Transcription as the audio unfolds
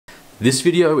This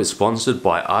video is sponsored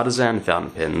by Artisan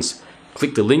Fountain Pens.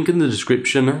 Click the link in the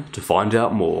description to find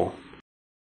out more.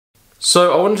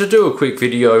 So I wanted to do a quick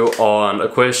video on a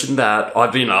question that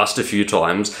I've been asked a few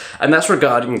times, and that's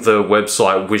regarding the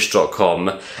website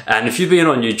Wish.com. And if you've been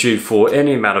on YouTube for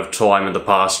any amount of time in the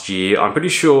past year, I'm pretty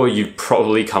sure you've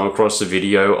probably come across a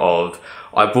video of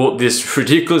I bought this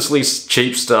ridiculously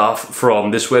cheap stuff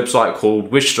from this website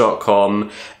called Wish.com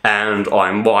and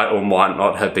I might or might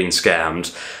not have been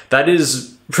scammed. That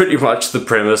is pretty much the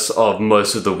premise of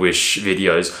most of the Wish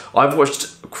videos. I've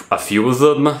watched a few of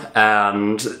them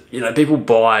and, people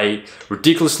buy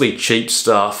ridiculously cheap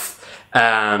stuff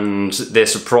and they're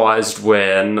surprised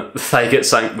when they get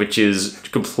something which is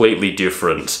completely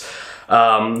different.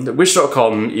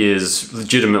 Wish.com is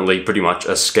legitimately pretty much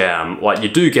a scam. Like, you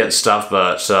do get stuff,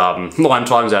 but 9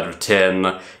 times out of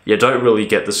 10, you don't really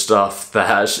get the stuff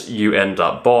that you end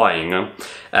up buying.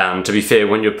 And to be fair,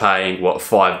 when you're paying,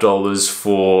 $5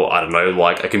 for, I don't know,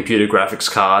 like a computer graphics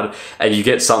card, and you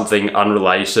get something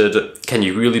unrelated, can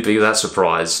you really be that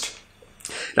surprised?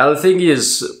 Now, the thing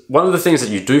is, one of the things that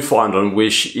you do find on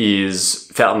Wish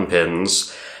is fountain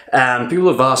pens. And people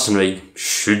have asked me,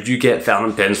 should you get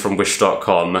fountain pens from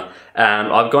Wish.com? And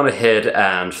I've gone ahead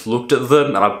and looked at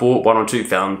them, and I bought 1 or 2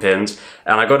 fountain pens,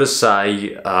 and I gotta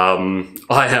say, I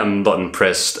am not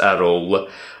impressed at all.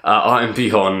 I'm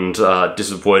beyond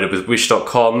disappointed with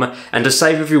Wish.com, and to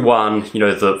save everyone,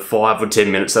 the 5 or 10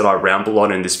 minutes that I ramble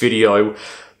on in this video,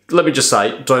 let me just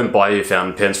say, don't buy your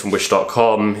fountain pens from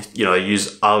Wish.com.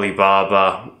 Use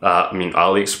Alibaba,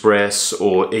 AliExpress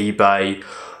or eBay,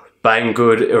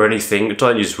 Banggood or anything.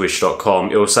 Don't use Wish.com.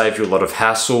 It will save you a lot of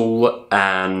hassle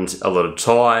and a lot of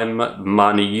time,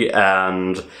 money,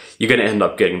 and you're going to end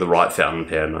up getting the right fountain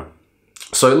pen.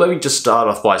 So let me just start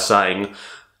off by saying,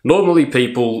 normally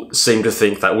people seem to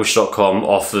think that Wish.com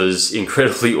offers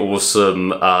incredibly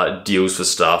awesome deals for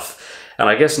stuff. And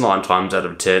I guess 9 times out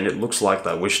of 10, it looks like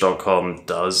that Wish.com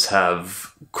does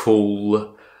have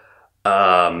cool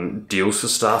deals for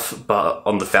stuff, but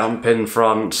on the fountain pen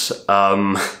front,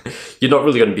 you're not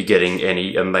really going to be getting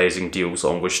any amazing deals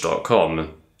on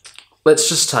Wish.com. Let's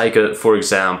just take it, for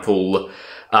example,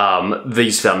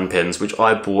 these fountain pens, which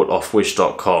I bought off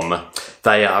Wish.com.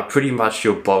 They are pretty much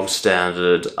your bog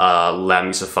standard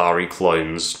Lamy Safari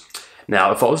clones.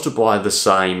 Now, if I was to buy the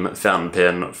same fountain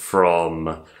pen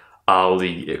from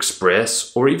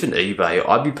AliExpress or even eBay,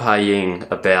 I'd be paying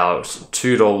about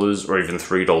 $2 or even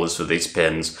 $3 for these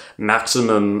pens.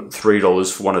 Maximum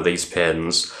 $3 for one of these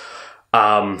pens.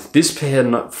 This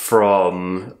pen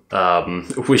from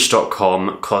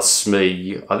Wish.com costs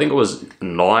me, I think it was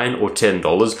 $9 or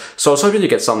 $10. So I was hoping to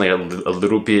get something a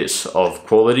little bit of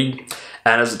quality.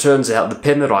 And as it turns out, the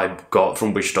pen that I got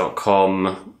from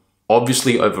Wish.com,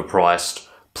 obviously overpriced,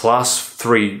 plus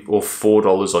 $3 or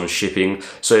 $4 on shipping.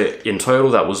 So in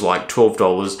total, that was like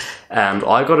 $12. And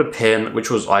I got a pen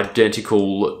which was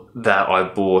identical that I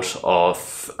bought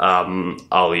off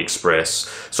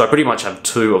AliExpress. So I pretty much have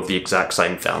 2 of the exact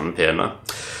same fountain pen.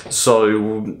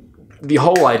 So the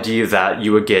whole idea that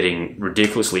you are getting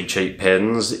ridiculously cheap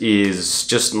pens is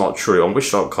just not true. On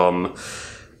Wish.com,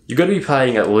 you're going to be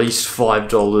paying at least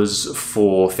 $5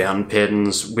 for fountain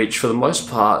pens, which for the most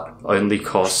part only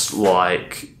cost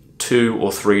like $2 or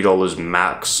 $3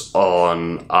 max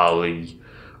on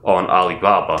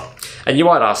Alibaba. And you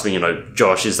might ask me,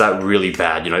 Josh, is that really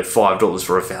bad? $5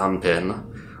 for a fountain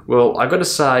pen? Well, I got to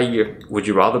say, would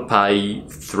you rather pay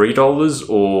 $3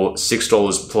 or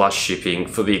 $6 plus shipping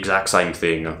for the exact same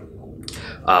thing?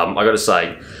 I got to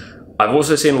say, I've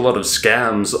also seen a lot of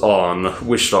scams on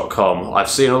Wish.com. I've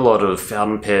seen a lot of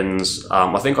fountain pens.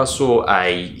 I think I saw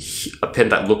a pen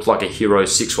that looked like a Hero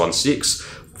 616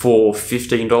 for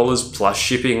 $15 plus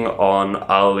shipping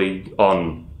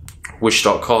on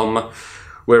Wish.com,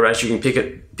 whereas you can pick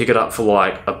it up for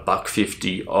like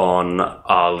 $1.50 on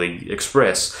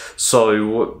AliExpress.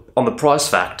 So on the price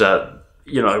factor,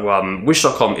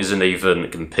 Wish.com isn't even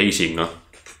competing.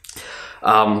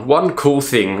 One cool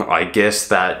thing, I guess,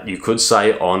 that you could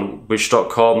say on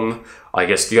Wish.com, I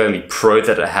guess the only pro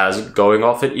that it has going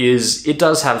off it is it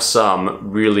does have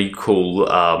some really cool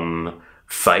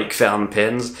fake fountain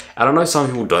pens. And I know some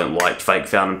people don't like fake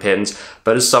fountain pens,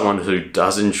 but as someone who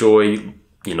does enjoy,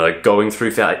 going through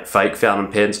fake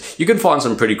fountain pens, you can find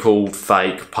some pretty cool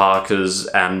fake Parkers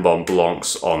and Mont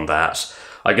Blancs on that.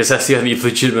 I guess that's the only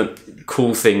legitimate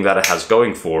cool thing that it has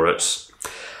going for it.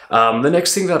 The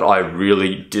next thing that I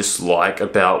really dislike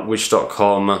about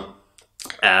Wish.com,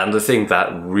 and the thing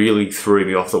that really threw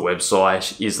me off the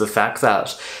website, is the fact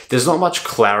that there's not much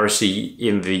clarity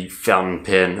in the fountain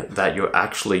pen that you're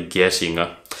actually getting.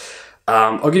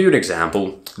 I'll give you an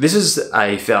example. This is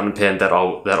a fountain pen that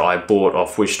I bought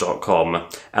off Wish.com,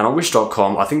 and on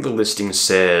Wish.com, I think the listing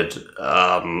said,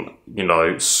 you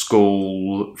know,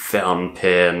 school fountain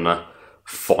pen,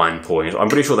 fine point. I'm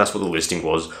pretty sure that's what the listing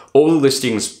was. All the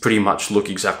listings pretty much look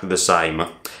exactly the same,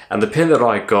 and the pen that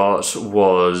I got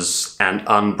was an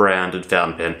unbranded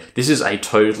fountain pen. This is a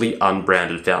totally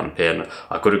unbranded fountain pen.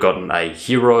 I could have gotten a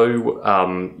Hero,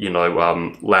 you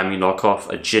know, Lamy knockoff,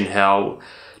 a Jinhao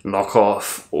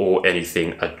knockoff, or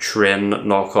anything, a Tren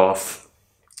knockoff.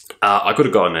 I could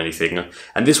have gotten anything,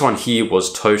 and this one here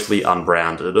was totally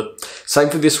unbranded. Same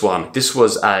for this one. This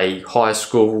was a high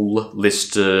school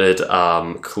listed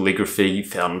calligraphy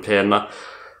fountain pen.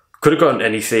 Could have gotten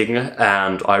anything,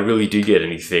 and I really do get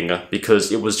anything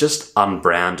because it was just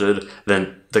unbranded.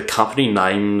 Then the company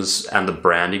names and the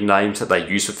branding names that they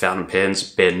use for fountain pens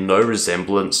bear no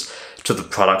resemblance to the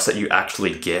products that you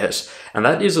actually get, and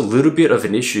that is a little bit of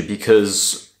an issue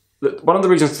because one of the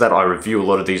reasons that I review a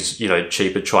lot of these, you know,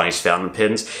 cheaper Chinese fountain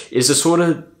pens is to sort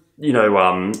of, you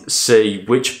know, see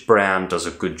which brand does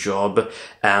a good job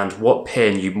and what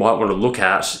pen you might want to look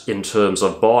at in terms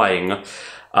of buying,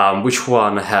 which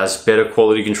one has better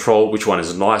quality control, which one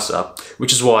is nicer,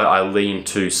 which is why I lean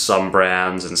to some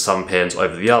brands and some pens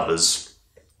over the others.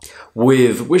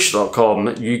 With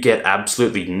Wish.com, you get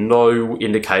absolutely no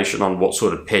indication on what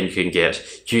sort of pen you can get.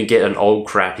 You can get an old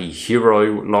crappy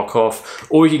Hero knockoff,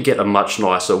 or you can get a much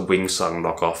nicer Wing Sung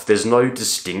knockoff. There's no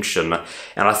distinction,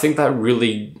 and I think that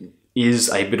really is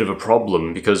a bit of a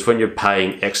problem, because when you're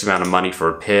paying X amount of money for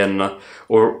a pen,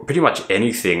 or pretty much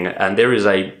anything, and there is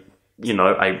a, you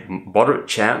know, a moderate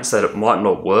chance that it might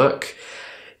not work,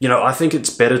 you know, I think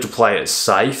it's better to play it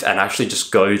safe and actually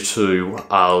just go to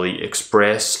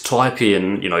AliExpress, type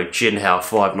in, you know, Jinhao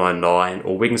 599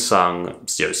 or Wing Sung,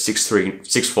 you know,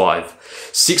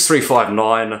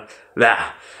 6359.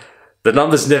 The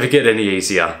numbers never get any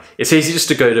easier. It's easy just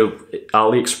to go to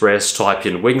AliExpress, type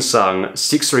in Wing Sung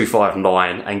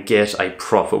 6359 and get a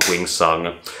proper Wing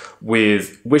Sung.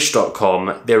 With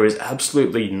Wish.com, there is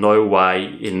absolutely no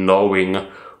way in knowing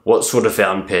what sort of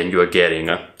fountain pen you are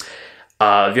getting.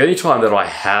 The only time that I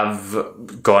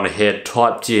have gone ahead,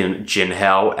 typed in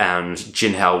Jinhao, and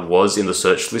Jinhao was in the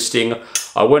search listing,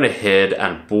 I went ahead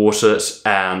and bought it,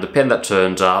 and the pen that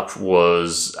turned up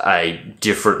was a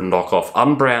different knockoff,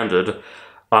 unbranded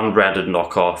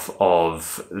knockoff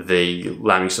of the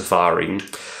Lamy Safari.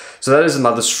 So that is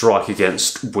another strike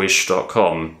against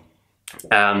Wish.com.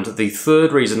 And the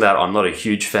third reason that I'm not a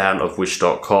huge fan of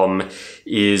Wish.com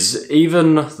is,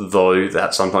 even though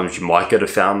that sometimes you might get a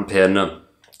fountain pen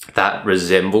that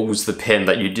resembles the pen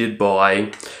that you did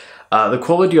buy, the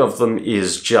quality of them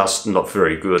is just not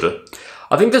very good.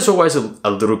 I think there's always a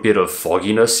little bit of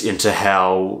fogginess into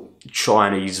how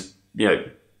Chinese, you know,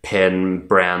 pen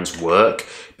brands work,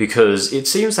 because it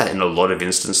seems that in a lot of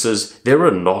instances there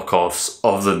are knockoffs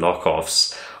of the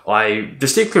knockoffs. I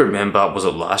distinctly remember, was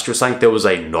it last year or something, there was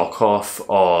a knockoff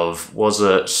of, was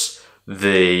it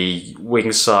the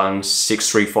Wing Sung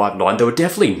 6359? There were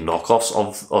definitely knockoffs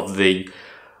of the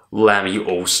Lamy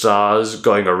All-Stars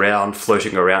going around,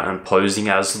 floating around and posing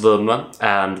as them,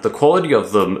 and the quality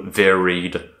of them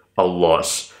varied a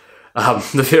lot.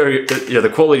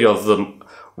 The quality of them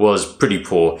was pretty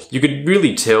poor. You could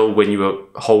really tell when you were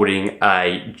holding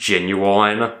a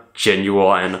genuine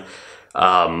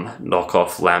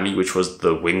knockoff Lamy, which was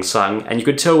the Wing Sung, and you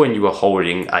could tell when you were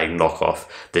holding a knockoff.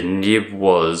 The nib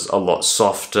was a lot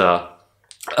softer,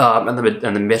 and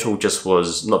the metal just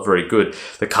was not very good.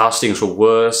 The castings were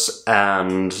worse,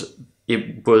 and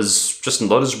it was just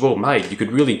not as well made. You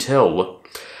could really tell.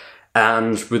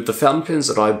 And with the fountain pens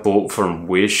that I bought from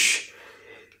Wish,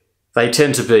 they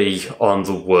tend to be on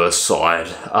the worst side.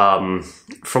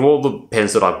 From all the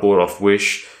pens that I bought off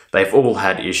Wish, they've all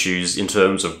had issues in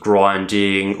terms of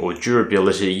grinding or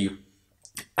durability,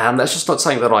 and that's just not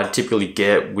something that I typically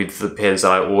get with the pens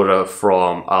that I order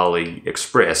from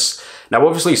AliExpress. Now,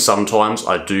 obviously, sometimes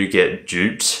I do get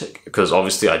duped, because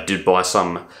obviously I did buy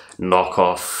some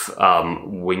knockoff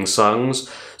Wing Sungs.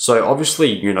 So obviously,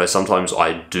 you know, sometimes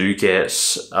I do get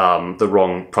the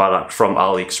wrong product from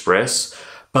AliExpress,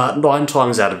 but 9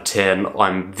 times out of 10,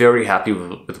 I'm very happy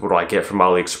with what I get from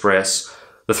AliExpress.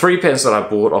 The 3 pens that I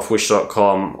bought off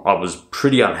Wish.com, I was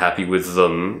pretty unhappy with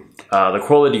them. The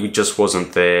quality just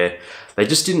wasn't there. They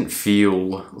just didn't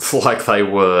feel like they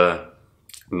were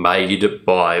made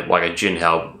by like a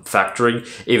Jinhao factory,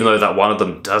 even though that one of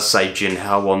them does say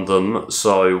Jinhao on them.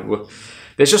 So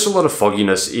there's just a lot of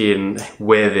fogginess in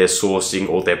where they're sourcing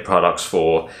all their products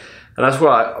for. And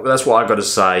that's why I got to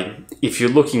say, if you're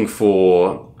looking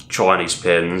for Chinese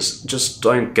pens, just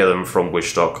don't get them from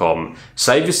Wish.com.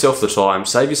 Save yourself the time,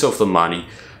 save yourself the money.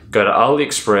 Go to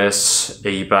AliExpress,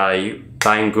 eBay,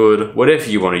 Banggood, whatever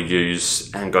you want to use,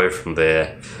 and go from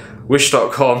there.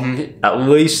 Wish.com, at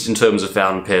least in terms of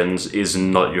fountain pens, is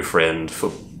not your friend for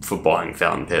buying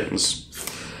fountain pens.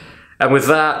 And with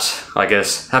that, I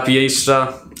guess, happy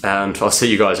Easter, and I'll see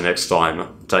you guys next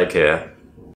time. Take care.